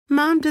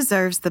Mom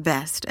deserves the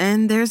best,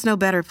 and there's no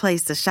better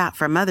place to shop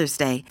for Mother's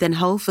Day than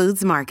Whole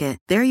Foods Market.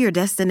 They're your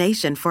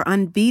destination for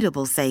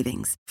unbeatable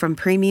savings, from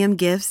premium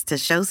gifts to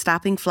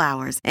show-stopping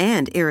flowers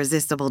and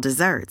irresistible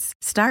desserts.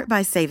 Start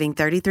by saving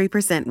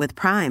 33% with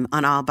Prime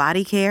on all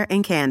body care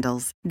and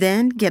candles.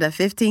 Then get a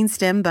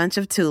 15-stem bunch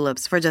of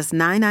tulips for just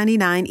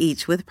 $9.99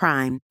 each with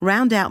Prime.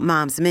 Round out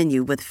Mom's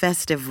menu with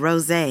festive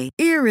rosé,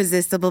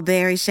 irresistible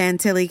berry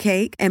chantilly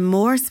cake, and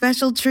more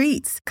special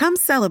treats. Come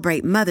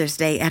celebrate Mother's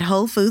Day at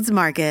Whole Foods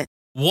Market.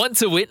 Want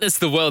to witness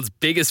the world's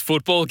biggest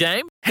football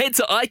game? Head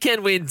to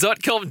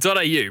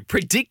iCanWin.com.au,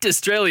 predict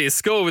Australia's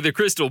score with a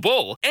crystal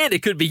ball, and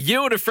it could be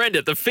you and a friend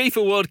at the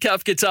FIFA World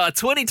Cup Qatar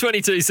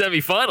 2022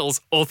 semi-finals,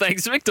 all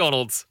thanks to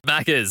McDonald's.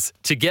 Maccas,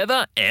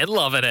 together and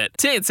loving it.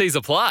 TNCs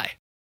apply.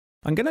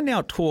 I'm going to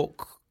now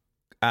talk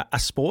a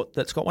sport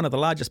that's got one of the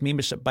largest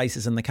membership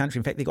bases in the country.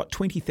 In fact, they've got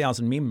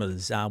 20,000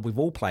 members. We've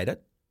all played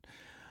it.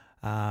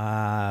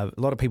 A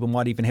lot of people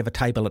might even have a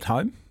table at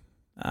home.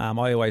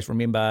 I always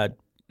remember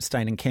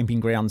staying in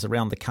camping grounds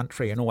around the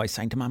country and always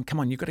saying to Mum,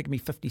 come on, you've got to give me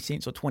 50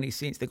 cents or 20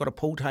 cents. They've got a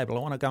pool table. I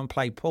want to go and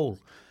play pool.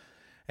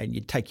 And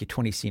you'd take your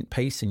 20-cent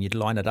piece and you'd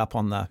line it up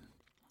on the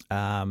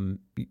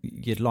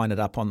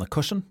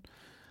cushion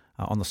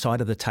on the side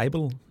of the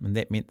table. And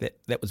that meant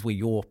that was where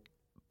your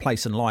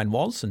place in line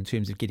was in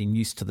terms of getting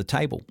used to the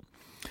table.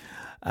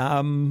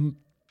 And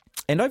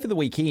over the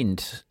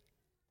weekend,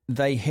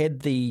 they had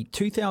the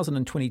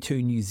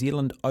 2022 New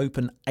Zealand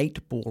Open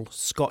 8-ball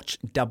Scotch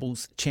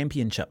Doubles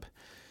Championship.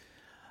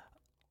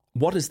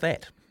 What is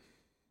that?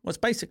 Well, it's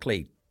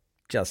basically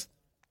just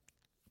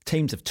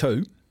teams of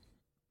two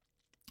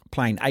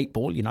playing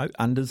 8-ball,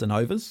 unders and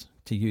overs,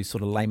 to use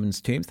sort of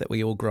layman's terms that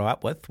we all grow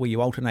up with, where you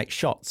alternate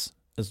shots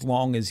as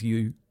long as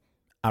you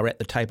are at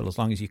the table, as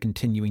long as you're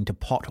continuing to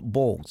pot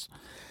balls.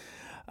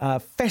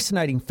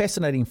 Fascinating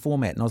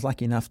format, and I was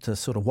lucky enough to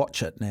sort of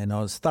watch it, and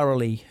I was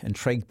thoroughly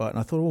intrigued by it, and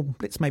I thought, well,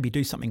 let's maybe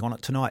do something on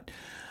it tonight.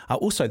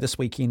 Also, this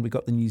weekend, we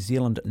got the New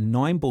Zealand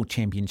 9-ball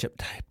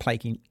Championship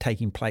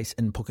taking place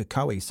in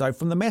Pukekohe. So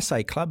from the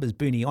Massey Club is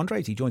Bernie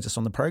Andres. He joins us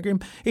on the program.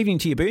 Evening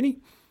to you, Bernie.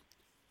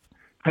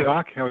 Hey,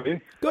 Mark. How are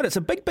you? Good. It's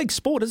a big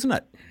sport, isn't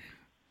it?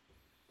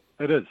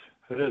 It is.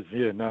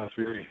 Yeah, no, it's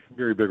very,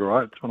 very big, all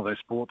right. It's one of those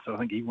sports that I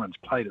think everyone's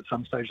played at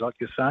some stage, like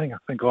you're saying. I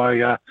think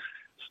I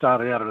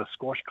started out at a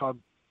squash club.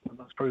 I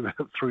was probably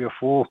about 3 or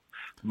 4.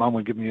 Mum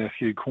would give me a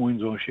few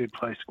coins, or she'd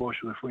play squash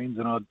with her friends,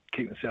 and I'd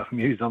keep myself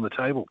amused on the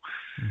table.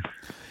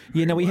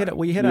 Yeah, no, we had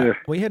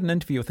an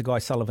interview with the guy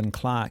Sullivan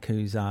Clark,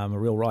 who's a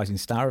real rising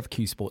star of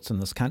Q Sports in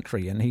this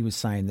country, and he was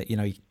saying that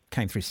he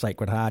came through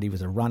Sacred Heart. He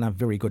was a runner,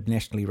 very good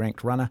nationally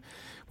ranked runner.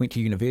 Went to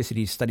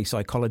university to study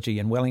psychology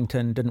in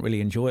Wellington. Didn't really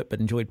enjoy it, but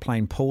enjoyed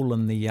playing pool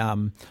in the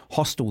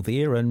hostel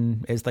there.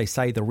 And as they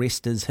say, the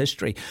rest is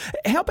history.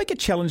 How big a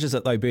challenge is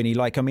it though, Bernie?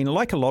 Like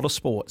a lot of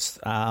sports,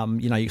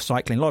 you're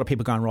cycling. A lot of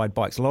people go and ride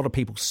bikes. A lot of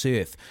people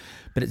surf.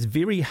 But it's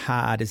very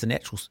hard as a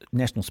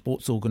national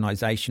sports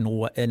organisation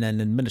or in an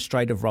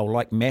administrative role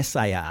like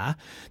Massey are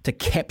to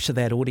capture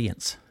that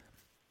audience.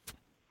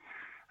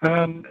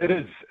 It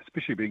is,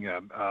 especially being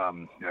a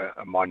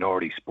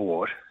minority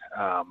sport.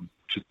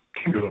 Just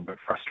can be a little bit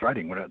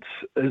frustrating when it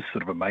is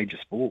sort of a major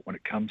sport when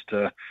it comes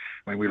to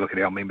when we look at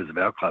our members of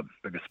our club,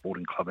 biggest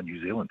sporting club in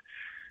New Zealand.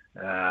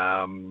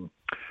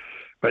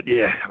 But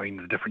yeah, I mean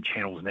the different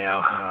channels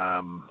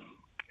now.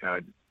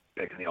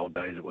 Back in the old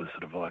days, it was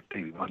sort of like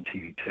TV1,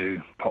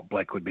 TV2. Pop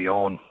Black would be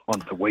on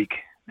once a week,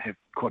 have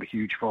quite a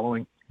huge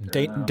following.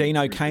 Dean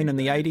O'Kane in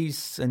the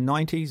 80s and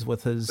 90s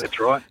with his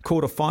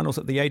quarterfinals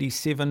at the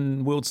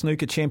 87 World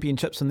Snooker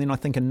Championships, and then I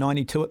think in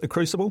 92 at the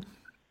Crucible.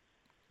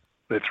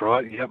 That's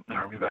right, yep.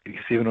 I remember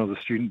 87, I was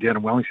a student down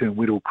in Wellington, and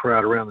we'd all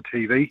crowd around the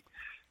TV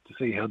to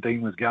see how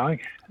Dean was going.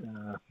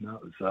 It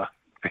was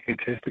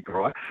fantastic, all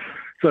right.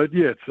 So,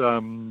 yeah, it's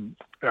a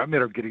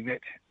matter of getting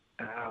that,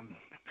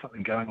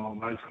 something going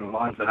along those sort of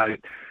lines. I know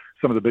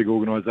some of the big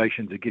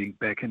organisations are getting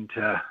back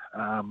into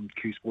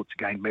Q Sports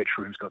again.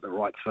 Matchroom's got the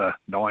rights for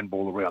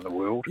 9-ball around the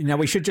world. Now,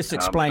 we should just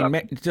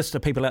explain, just to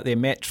people out there,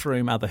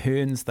 Matchroom are the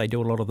Hearns. They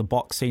do a lot of the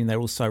boxing. They're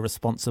also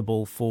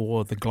responsible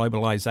for the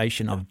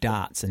globalisation of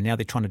darts, and now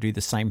they're trying to do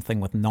the same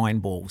thing with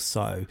 9-ball.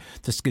 So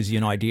this gives you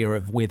an idea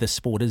of where the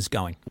sport is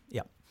going.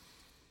 Yep.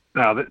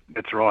 No,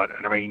 that's right.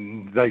 And I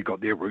mean, they've got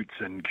their roots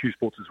in Q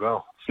Sports as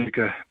well.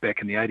 Snooker back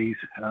in the 80s.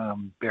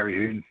 Barry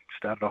Hearn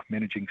started off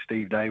managing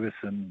Steve Davis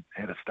and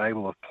had a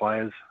stable of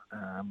players.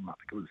 I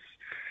think it was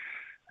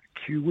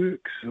Q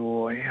Works,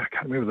 or I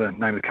can't remember the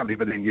name of the company,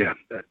 but then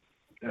that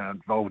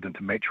evolved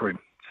into Matchroom.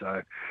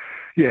 So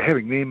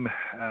having them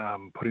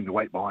putting the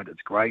weight behind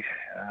it's great.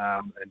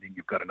 And then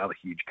you've got another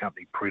huge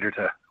company,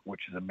 Predator,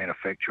 which is a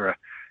manufacturer,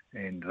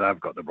 and they've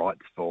got the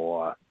rights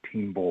for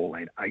 10-ball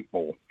and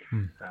 8-ball.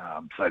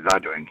 So they're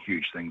doing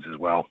huge things as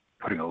well,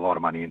 putting a lot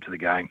of money into the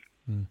game.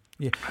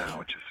 Which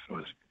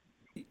was.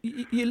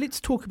 Yeah, let's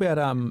talk about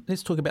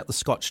the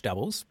Scotch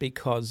doubles,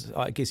 because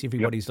I guess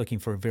everybody's looking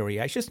for a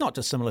variation. It's not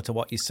dissimilar to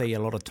what you see a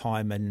lot of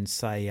time in,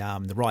 say,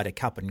 the Ryder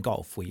Cup in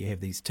golf, where you have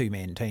these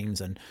 2-man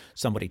teams and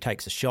somebody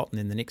takes a shot and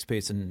then the next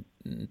person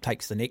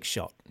takes the next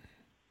shot.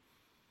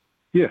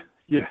 Yeah,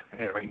 Yeah,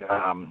 I mean,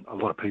 a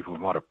lot of people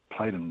might have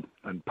played in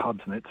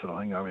pubs and that sort of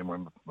thing. I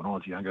remember when I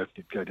was younger,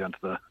 you'd go down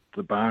to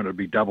the bar and it'd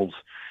be doubles.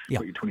 Yep.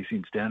 Put your 20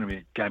 cents down and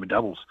it'd be a game of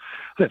doubles.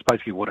 So that's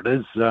basically what it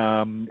is,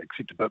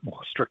 except a bit more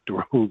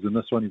stricter rules in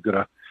this one. You've got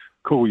to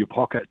cool your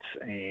pockets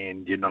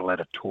and you're not allowed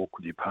to talk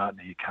with your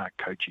partner. You can't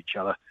coach each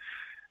other.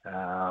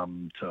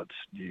 So it's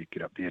you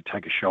get up there,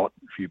 take a shot.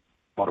 If you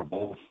bot a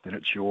ball, then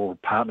it's your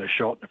partner's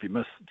shot. If you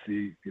miss, it's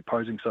the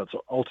opposing. So it's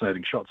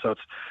alternating shots. So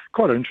it's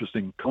quite an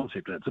interesting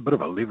concept. It's a bit of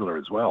a leveler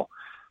as well.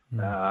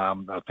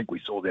 I think we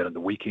saw that in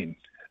the weekend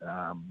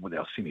with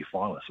our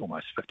semi-finalists.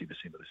 Almost 50% of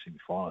the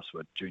semi-finalists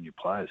were junior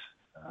players,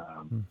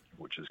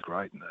 which is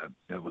great. And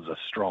it was a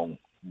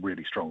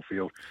really strong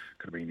field.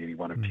 Could have been any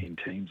one of 10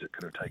 teams that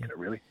could have taken it,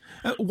 really.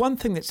 One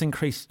thing that's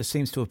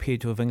seems to appear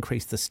to have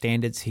increased the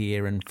standards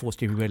here and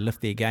forced everybody to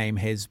lift their game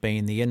has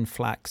been the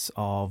influx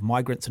of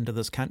migrants into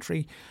this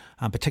country,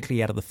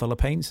 particularly out of the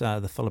Philippines.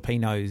 The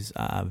Filipinos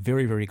are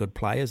very, very good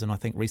players, and I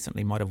think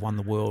recently might have won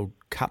the World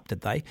Cup,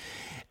 did they?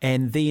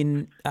 And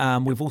then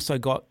we've also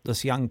got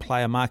this young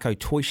player, Marco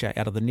Toisha,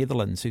 out of the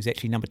Netherlands, who's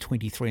actually number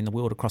 23 in the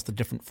world across the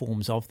different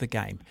forms of the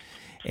game.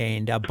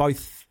 And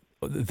both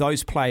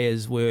those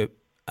players were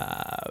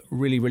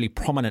really, really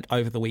prominent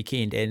over the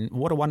weekend, and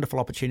what a wonderful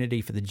opportunity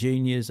for the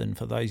juniors and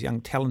for those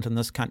young talent in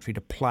this country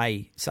to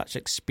play such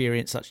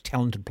experienced, such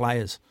talented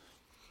players.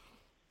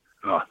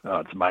 Oh,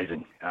 it's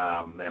amazing,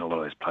 and a lot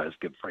of those players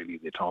give freely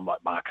their time, like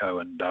Marco,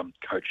 and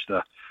coach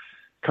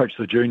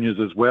the juniors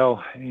as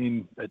well.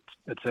 And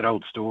it's that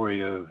old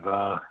story of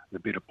the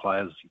better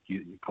players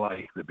you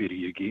play, the better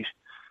you get.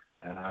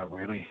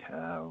 Really,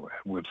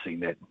 we've seen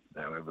that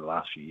over the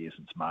last few years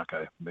since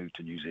Marco moved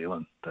to New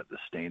Zealand, that the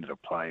standard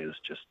of play has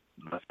just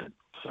lifted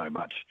so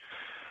much,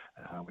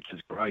 which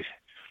is great.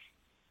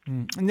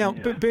 Now,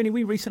 Bernie,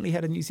 we recently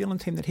had a New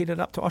Zealand team that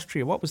headed up to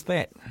Austria. What was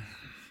that?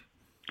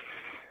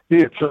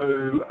 Yeah,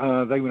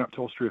 so they went up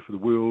to Austria for the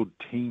World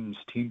Teams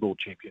 10-Ball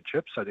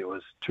Championship. So there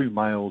was 2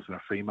 males and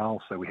a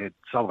female. So we had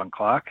Sullivan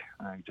Clark,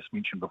 you just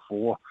mentioned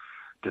before,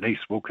 Denise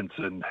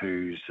Wilkinson,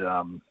 who's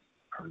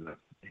probably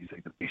he's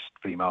the best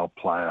female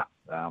player.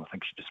 I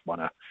think she just won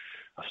a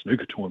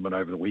snooker tournament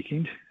over the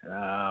weekend.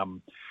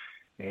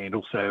 And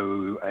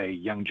also a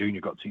young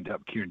junior got sent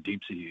up, Kieran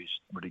Dempsey, who's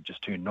really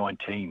just turned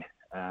 19.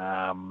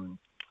 So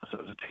it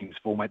was a team's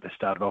format. They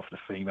started off, the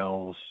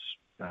females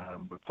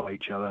would play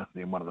each other,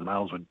 then one of the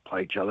males would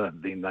play each other,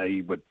 and then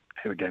they would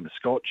have a game of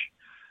scotch,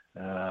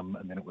 and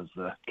then it was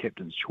the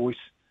captain's choice.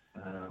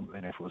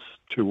 And if it was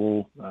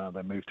 2-2,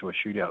 they moved to a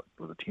shootout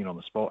with a 10 on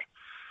the spot.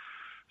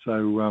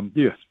 So,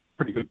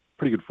 pretty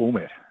good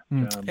format.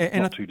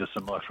 And not too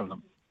dissimilar from the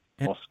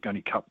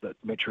Moscone Cup that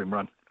Matchroom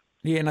run.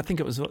 Yeah, and I think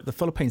it was the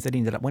Philippines that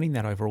ended up winning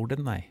that overall,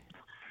 didn't they?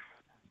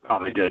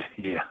 Oh, they did,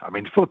 yeah. I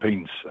mean, the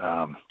Philippines,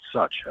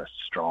 such a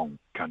strong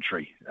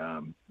country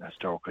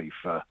historically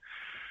for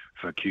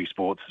Q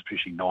Sports,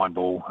 especially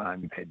 9-ball.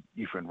 We've had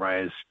Efren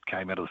Reyes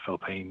came out of the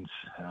Philippines.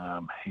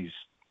 He's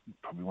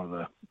probably one of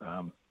the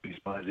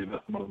best players ever,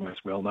 one of the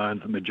most well-known,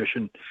 the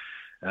magician.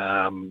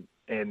 And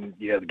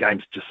the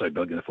game's just so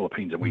big in the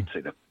Philippines, and we'd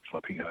see the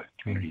Filipino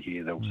community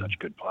here. They're all such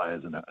good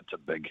players, and it's a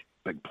big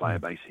player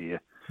base here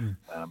in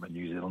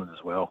New Zealand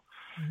as well.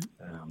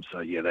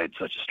 They had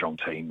such a strong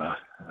team.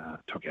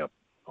 Took out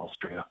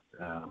Austria,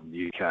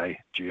 UK,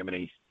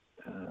 Germany.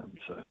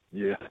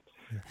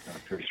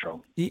 Very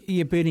strong.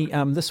 Yeah, Bernie,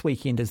 this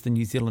weekend is the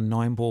New Zealand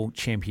 9-Ball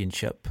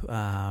Championship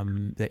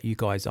that you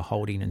guys are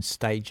holding and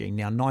staging.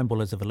 Now,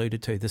 9-Ball, as I've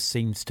alluded to, this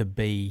seems to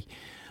be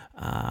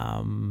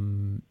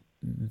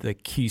the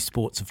Q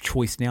Sports of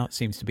choice now. It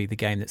seems to be the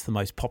game that's the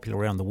most popular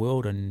around the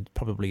world and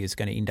probably is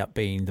going to end up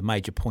being the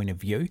major point of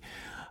view.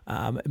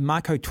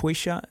 Marco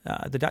Toisha,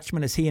 the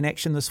Dutchman, is he in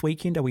action this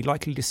weekend? Are we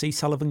likely to see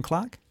Sullivan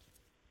Clark?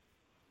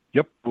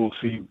 Yep, we'll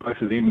see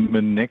both of them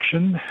in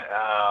action.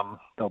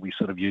 They'll be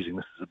sort of using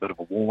this as a bit of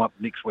a warm-up.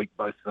 Next week,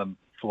 both of them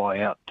fly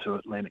out to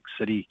Atlantic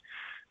City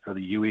for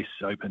the US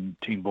Open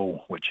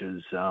 10-Ball, which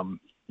is probably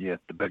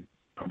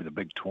the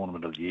big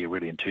tournament of the year,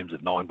 really, in terms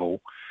of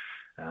 9-Ball.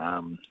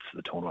 It's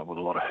the tournament with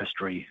a lot of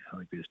history. I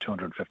think there's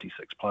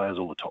 256 players.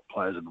 All the top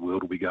players in the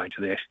world will be going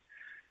to that.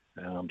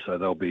 So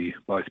they'll be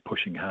both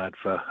pushing hard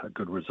for a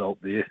good result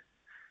there.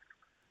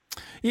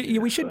 Yeah,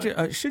 we should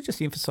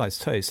just emphasise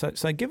too.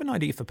 So give an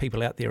idea for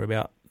people out there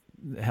about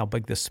how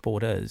big this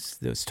sport is.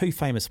 There was 2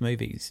 famous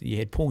movies. You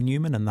had Paul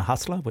Newman in The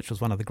Hustler, which was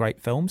one of the great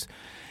films,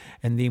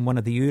 and then one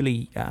of the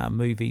early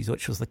movies,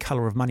 which was The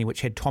Colour of Money,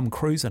 which had Tom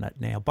Cruise in it.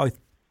 Now, both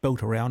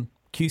built around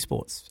Q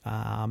Sports.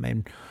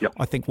 And yep.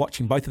 I think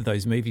watching both of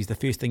those movies, the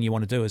first thing you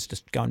want to do is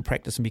just go and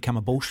practice and become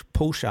a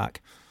pool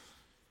shark.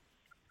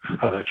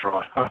 Oh, that's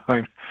right.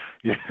 I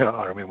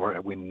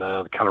remember when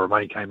The Colour of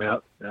Money came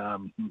out, it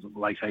was in the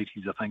late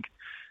 80s, I think.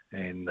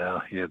 And,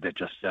 that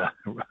just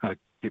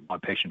kept my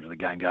passion for the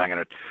game going.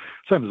 And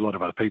same as a lot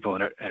of other people,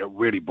 and it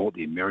really brought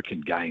the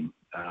American game,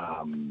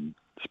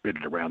 spread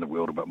it around the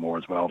world a bit more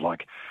as well.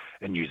 Like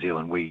in New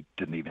Zealand, we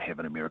didn't even have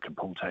an American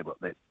pool table at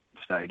that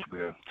stage.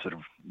 We're sort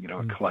of,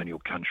 a colonial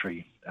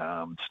country,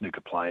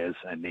 snooker players,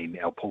 and then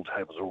our pool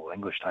tables are all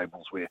English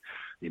tables, where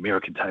the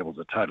American tables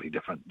are totally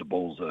different. The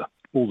balls are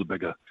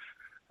bigger,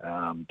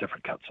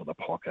 different cuts on the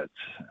pockets,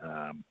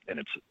 and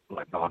it's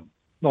like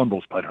nine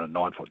balls played on a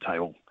 9-foot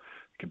table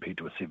compared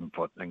to a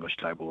 7-foot English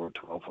table or a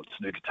 12-foot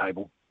snooker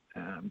table.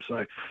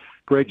 So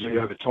gradually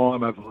over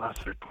time, over the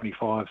last sort of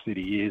 25,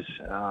 30 years,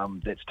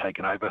 that's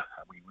taken over.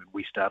 When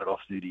we started off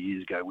 30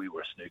 years ago, we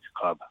were a snooker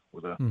club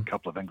with a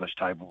couple of English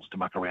tables to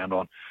muck around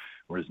on,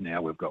 whereas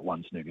now we've got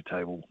one snooker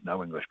table,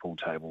 no English pool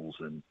tables,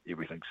 and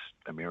everything's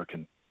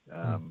American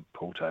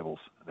pool tables.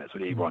 And that's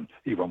what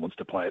everyone wants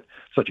to play it.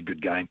 Such a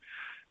good game.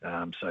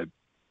 So,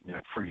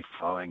 free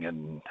flowing,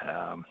 and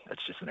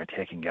it's just an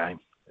attacking game.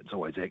 It's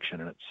always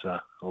action, and it's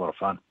a lot of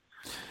fun.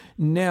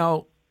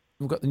 Now,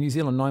 we've got the New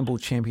Zealand 9-Ball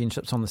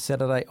Championships on the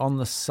Saturday. On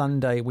the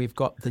Sunday, we've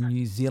got the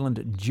New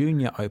Zealand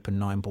Junior Open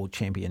 9-Ball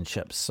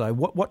Championships. So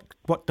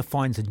what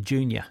defines a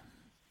junior?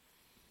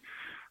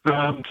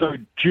 So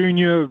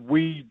junior,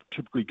 we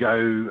typically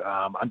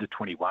go under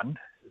 21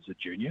 as a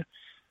junior.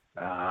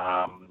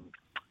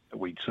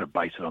 We sort of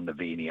base it on the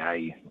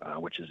VNEA,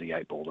 which is the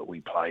 8-ball that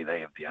we play.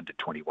 They have the under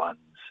 21s,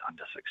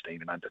 under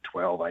 16 and under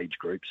 12 age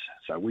groups.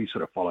 So we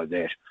sort of follow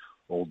that.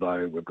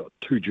 Although we've got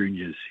 2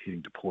 juniors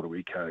heading to Puerto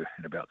Rico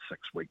in about 6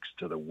 weeks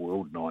to the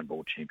World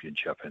 9-Ball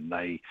Championship, and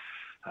they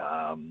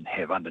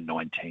have under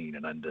 19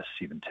 and under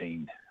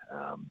 17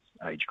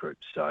 age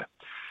groups. So,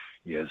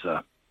 there's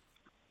a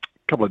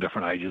couple of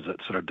different ages that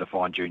sort of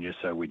define juniors,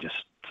 so we just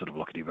sort of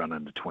look at everyone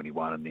under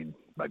 21 and then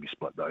maybe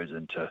split those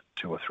into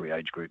 2 or 3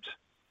 age groups.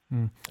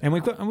 And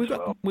we've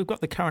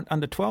got the current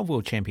under 12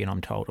 world champion,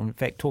 I'm told. In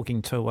fact,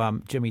 talking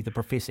to Jimmy the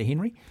Professor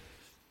Henry.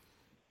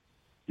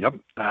 Yep,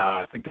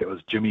 I think that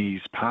was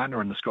Jimmy's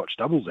partner in the Scotch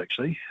doubles,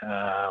 actually.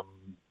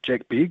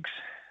 Jack Beggs.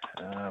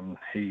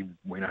 He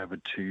went over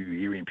to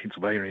Erie in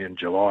Pennsylvania in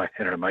July,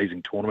 had an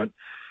amazing tournament,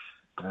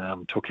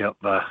 took out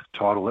the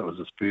title. That was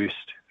his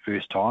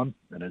first time,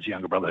 and his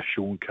younger brother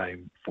Sean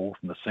came fourth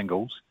in the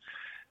singles,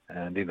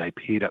 and then they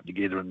paired up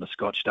together in the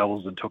Scotch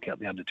doubles and took out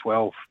the under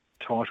 12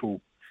 title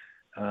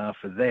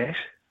for that.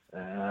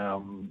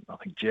 I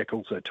think Jack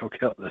also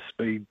took out the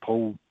speed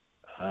pool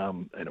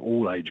in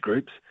all age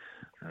groups.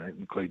 It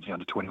includes the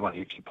under 21.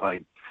 He actually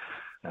played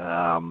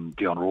Dion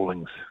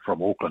Rawlings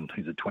from Auckland.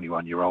 He's a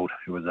 21-year-old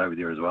who was over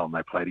there as well, and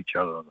they played each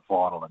other in the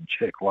final, and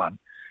Jack won.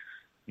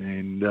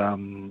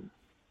 And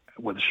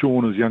with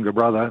Sean, his younger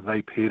brother,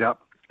 they paired up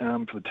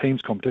for the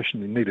teams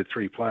competition. They needed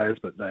 3 players,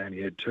 but they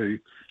only had 2.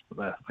 But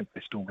I think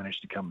they still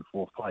managed to come in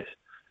 4th place.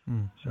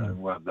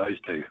 So those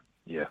 2,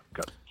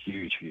 got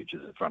huge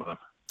futures in front of them.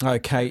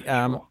 Okay,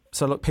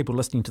 so look, people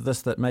listening to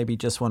this that maybe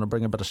just want to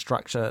bring a bit of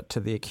structure to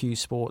their Q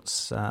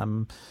Sports,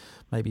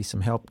 maybe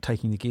some help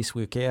taking the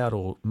guesswork out,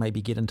 or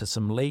maybe get into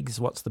some leagues.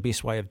 What's the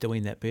best way of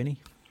doing that,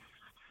 Bernie?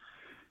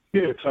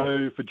 Yeah,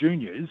 so for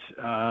juniors,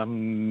 for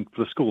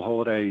the school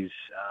holidays,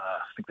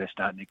 I think they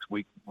start next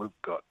week. We've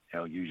got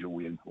our usual,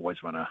 we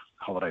always run a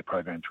holiday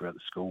program throughout the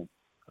school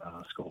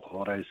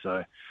holidays.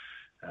 So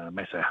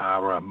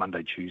Masahara,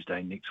 Monday,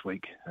 Tuesday next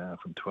week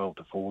from 12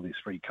 to 4, there's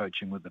free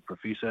coaching with the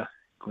professor.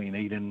 Glen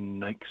Eden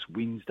next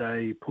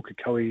Wednesday,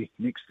 Pukekohe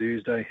next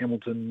Thursday,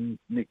 Hamilton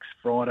next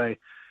Friday,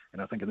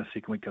 and I think in the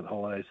second week of the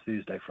holidays,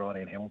 Thursday,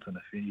 Friday in Hamilton.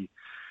 If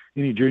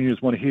any juniors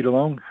want to head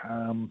along,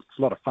 it's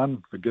a lot of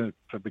fun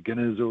for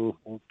beginners or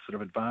sort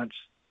of advanced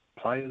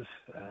players.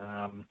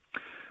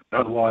 But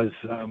otherwise,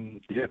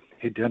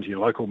 head down to your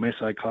local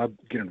Massey club,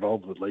 get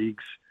involved with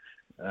leagues.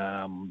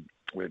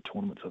 We have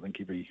tournaments, I think,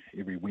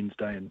 every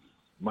Wednesday, and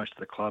most of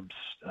the clubs,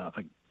 I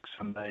think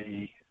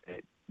Sunday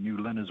at New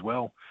Lynn as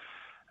well.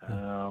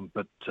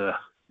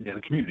 The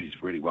community is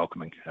really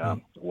welcoming.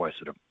 Always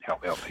sort of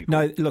help out people.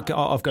 No, look,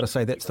 I've got to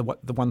say that's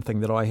the one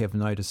thing that I have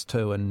noticed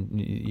too, and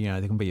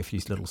there can be a few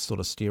little sort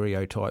of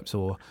stereotypes,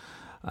 or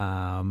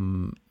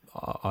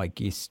I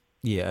guess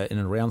in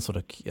and around sort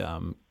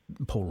of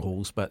pool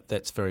halls, but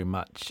that's very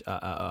much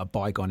a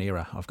bygone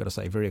era. I've got to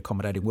say, very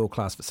accommodating,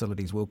 world-class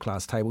facilities,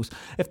 world-class tables.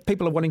 If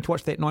people are wanting to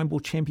watch that 9-Ball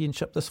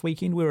Championship this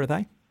weekend, where are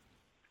they?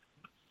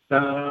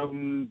 That'll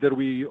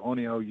be on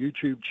our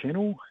YouTube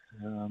channel.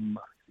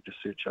 Just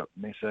search up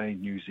Massey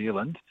New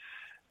Zealand,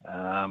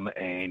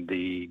 and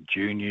the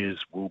juniors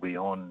will be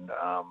on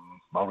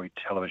Maori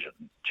Television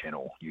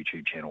channel,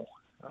 YouTube channel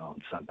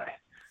on Sunday.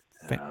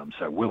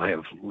 So we'll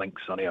have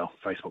links on our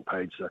Facebook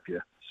page. So if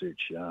you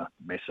search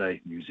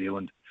Massey New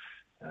Zealand,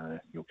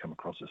 you'll come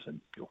across us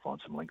and you'll find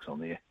some links on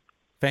there.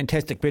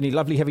 Fantastic, Bernie.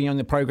 Lovely having you on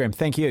the program.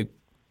 Thank you.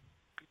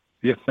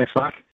 Yeah, thanks, Mark.